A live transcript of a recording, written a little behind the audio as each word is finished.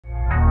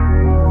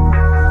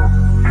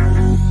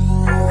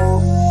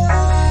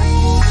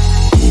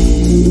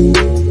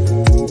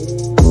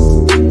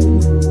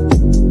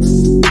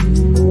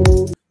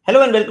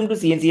and welcome to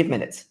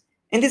CNCFMinutes.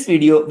 In this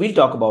video, we'll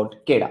talk about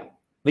KEDA,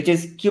 which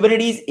is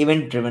Kubernetes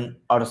event-driven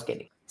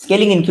autoscaling.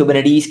 Scaling in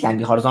Kubernetes can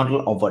be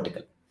horizontal or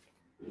vertical.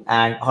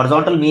 And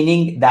horizontal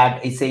meaning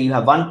that is, say you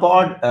have one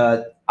pod,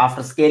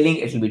 after scaling,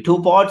 it will be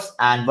two pods,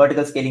 and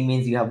vertical scaling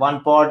means you have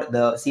one pod,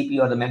 the CPU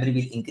or the memory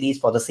will increase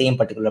for the same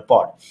particular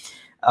pod.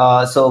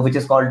 Which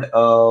is called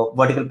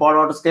vertical pod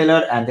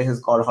autoscaler, and this is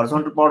called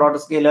horizontal pod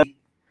autoscaler.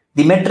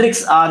 The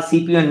metrics are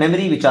CPU and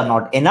memory, which are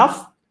not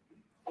enough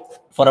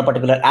for a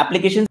particular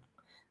application.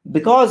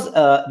 Because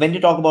when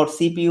you talk about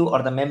CPU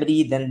or the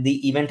memory, then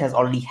the event has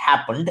already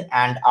happened.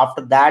 And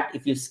after that,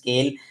 if you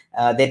scale,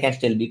 there can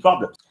still be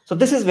problems. So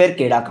this is where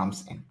KEDA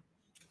comes in.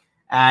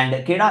 And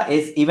KEDA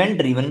is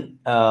event-driven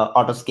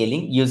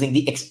autoscaling using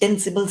the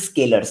extensible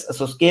scalars.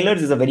 So scalars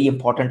is a very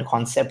important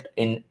concept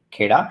in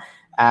KEDA.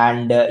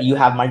 And you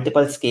have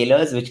multiple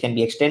scalars which can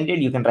be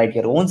extended. You can write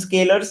your own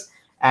scalars.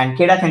 And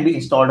KEDA can be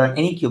installed on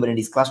any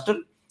Kubernetes cluster.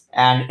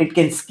 And it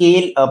can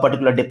scale a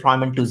particular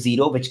deployment to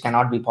 0, which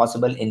cannot be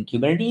possible in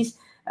Kubernetes.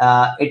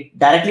 It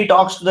directly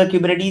talks to the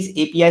Kubernetes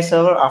API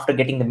server after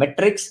getting the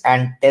metrics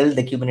and tell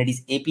the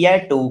Kubernetes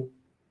API to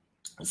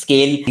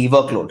scale the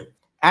workload.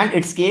 And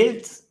it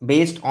scales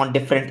based on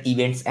different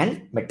events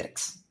and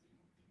metrics.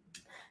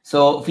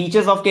 So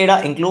features of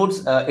KEDA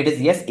includes, it is,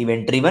 yes,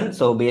 event-driven.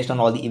 So based on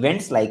all the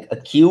events like a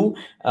queue,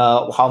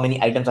 how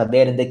many items are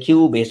there in the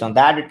queue, based on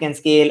that it can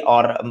scale,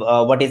 or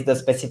what is the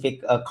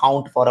specific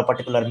count for a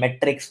particular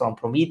metrics from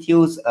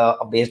Prometheus,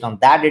 based on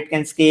that it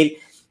can scale.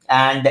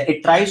 And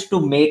it tries to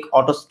make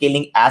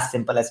auto-scaling as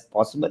simple as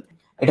possible.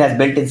 It has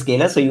built-in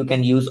scalars, so you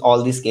can use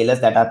all the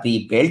scalars that are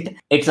pre-built.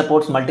 It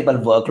supports multiple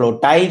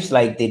workload types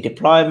like the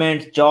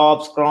deployment,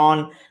 jobs,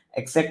 cron,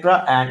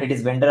 etc. And it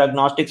is vendor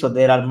agnostic. So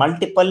there are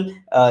multiple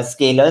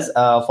scalars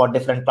for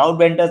different cloud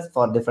vendors,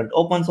 for different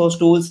open source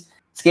tools.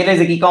 Scalar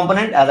is a key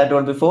component, as I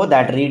told before,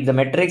 that reads the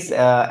metrics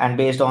and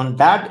based on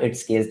that, it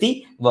scales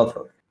the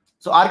workload.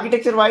 So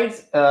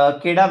architecture-wise,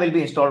 KEDA will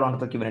be installed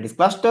onto the Kubernetes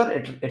cluster.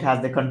 It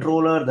has the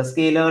controller, the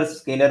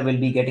scalars. Scalar will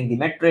be getting the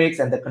metrics,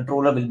 and the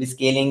controller will be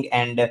scaling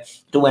and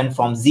to and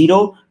from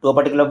 0 to a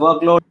particular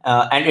workload.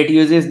 And it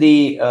uses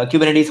the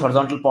Kubernetes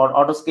horizontal pod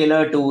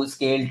autoscaler to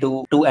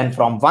scale to and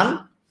from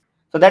 1.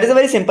 So that is a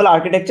very simple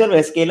architecture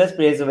where scalars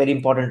plays a very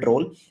important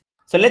role.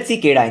 So let's see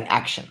KEDA in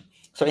action.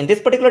 So in this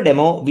particular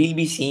demo, we'll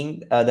be seeing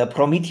the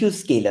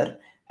Prometheus scalar,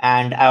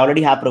 and I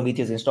already have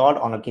Prometheus installed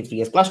on a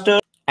K3s cluster.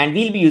 And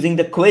we'll be using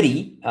the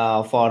query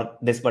for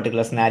this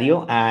particular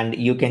scenario. And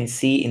you can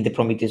see in the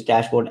Prometheus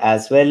dashboard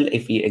as well,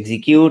 if you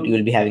execute, you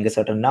will be having a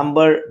certain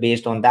number.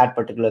 Based on that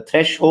particular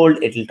threshold,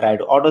 it will try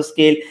to auto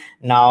scale.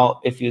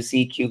 Now, if you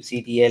see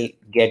kubectl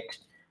get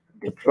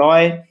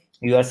deploy,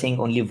 you are seeing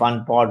only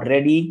one pod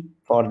ready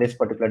for this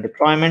particular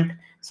deployment.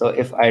 So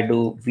if I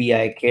do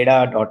vi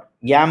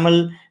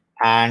keda.yaml,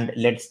 and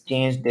let's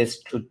change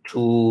this to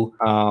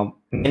 2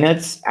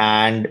 minutes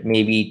and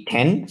maybe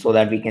 10, so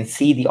that we can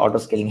see the auto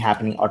scaling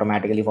happening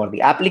automatically for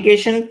the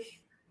application.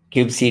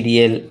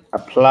 kubectl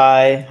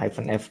apply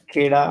 -f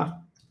KEDA.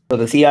 So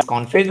the CR is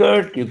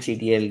configured,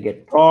 kubectl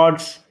get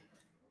pods,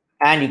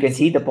 and you can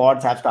see the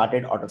pods have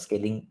started auto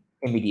scaling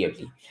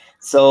immediately.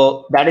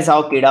 So that is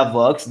how KEDA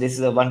works. This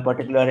is one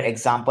particular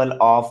example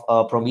of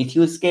a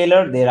Prometheus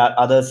scalar. There are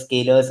other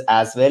scalars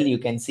as well. You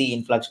can see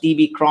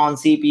InfluxDB, cron,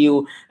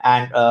 CPU,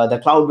 and the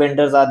cloud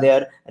vendors are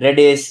there,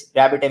 Redis,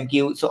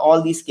 RabbitMQ. So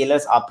all these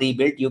scalars are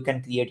pre-built. You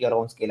can create your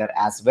own scalar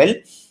as well.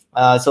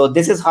 So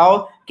this is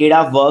how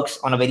KEDA works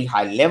on a very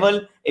high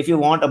level. If you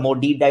want a more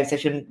deep dive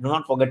session, do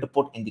not forget to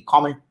put in the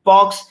comment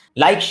box.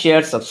 Like,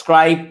 share,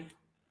 subscribe,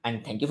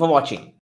 and thank you for watching.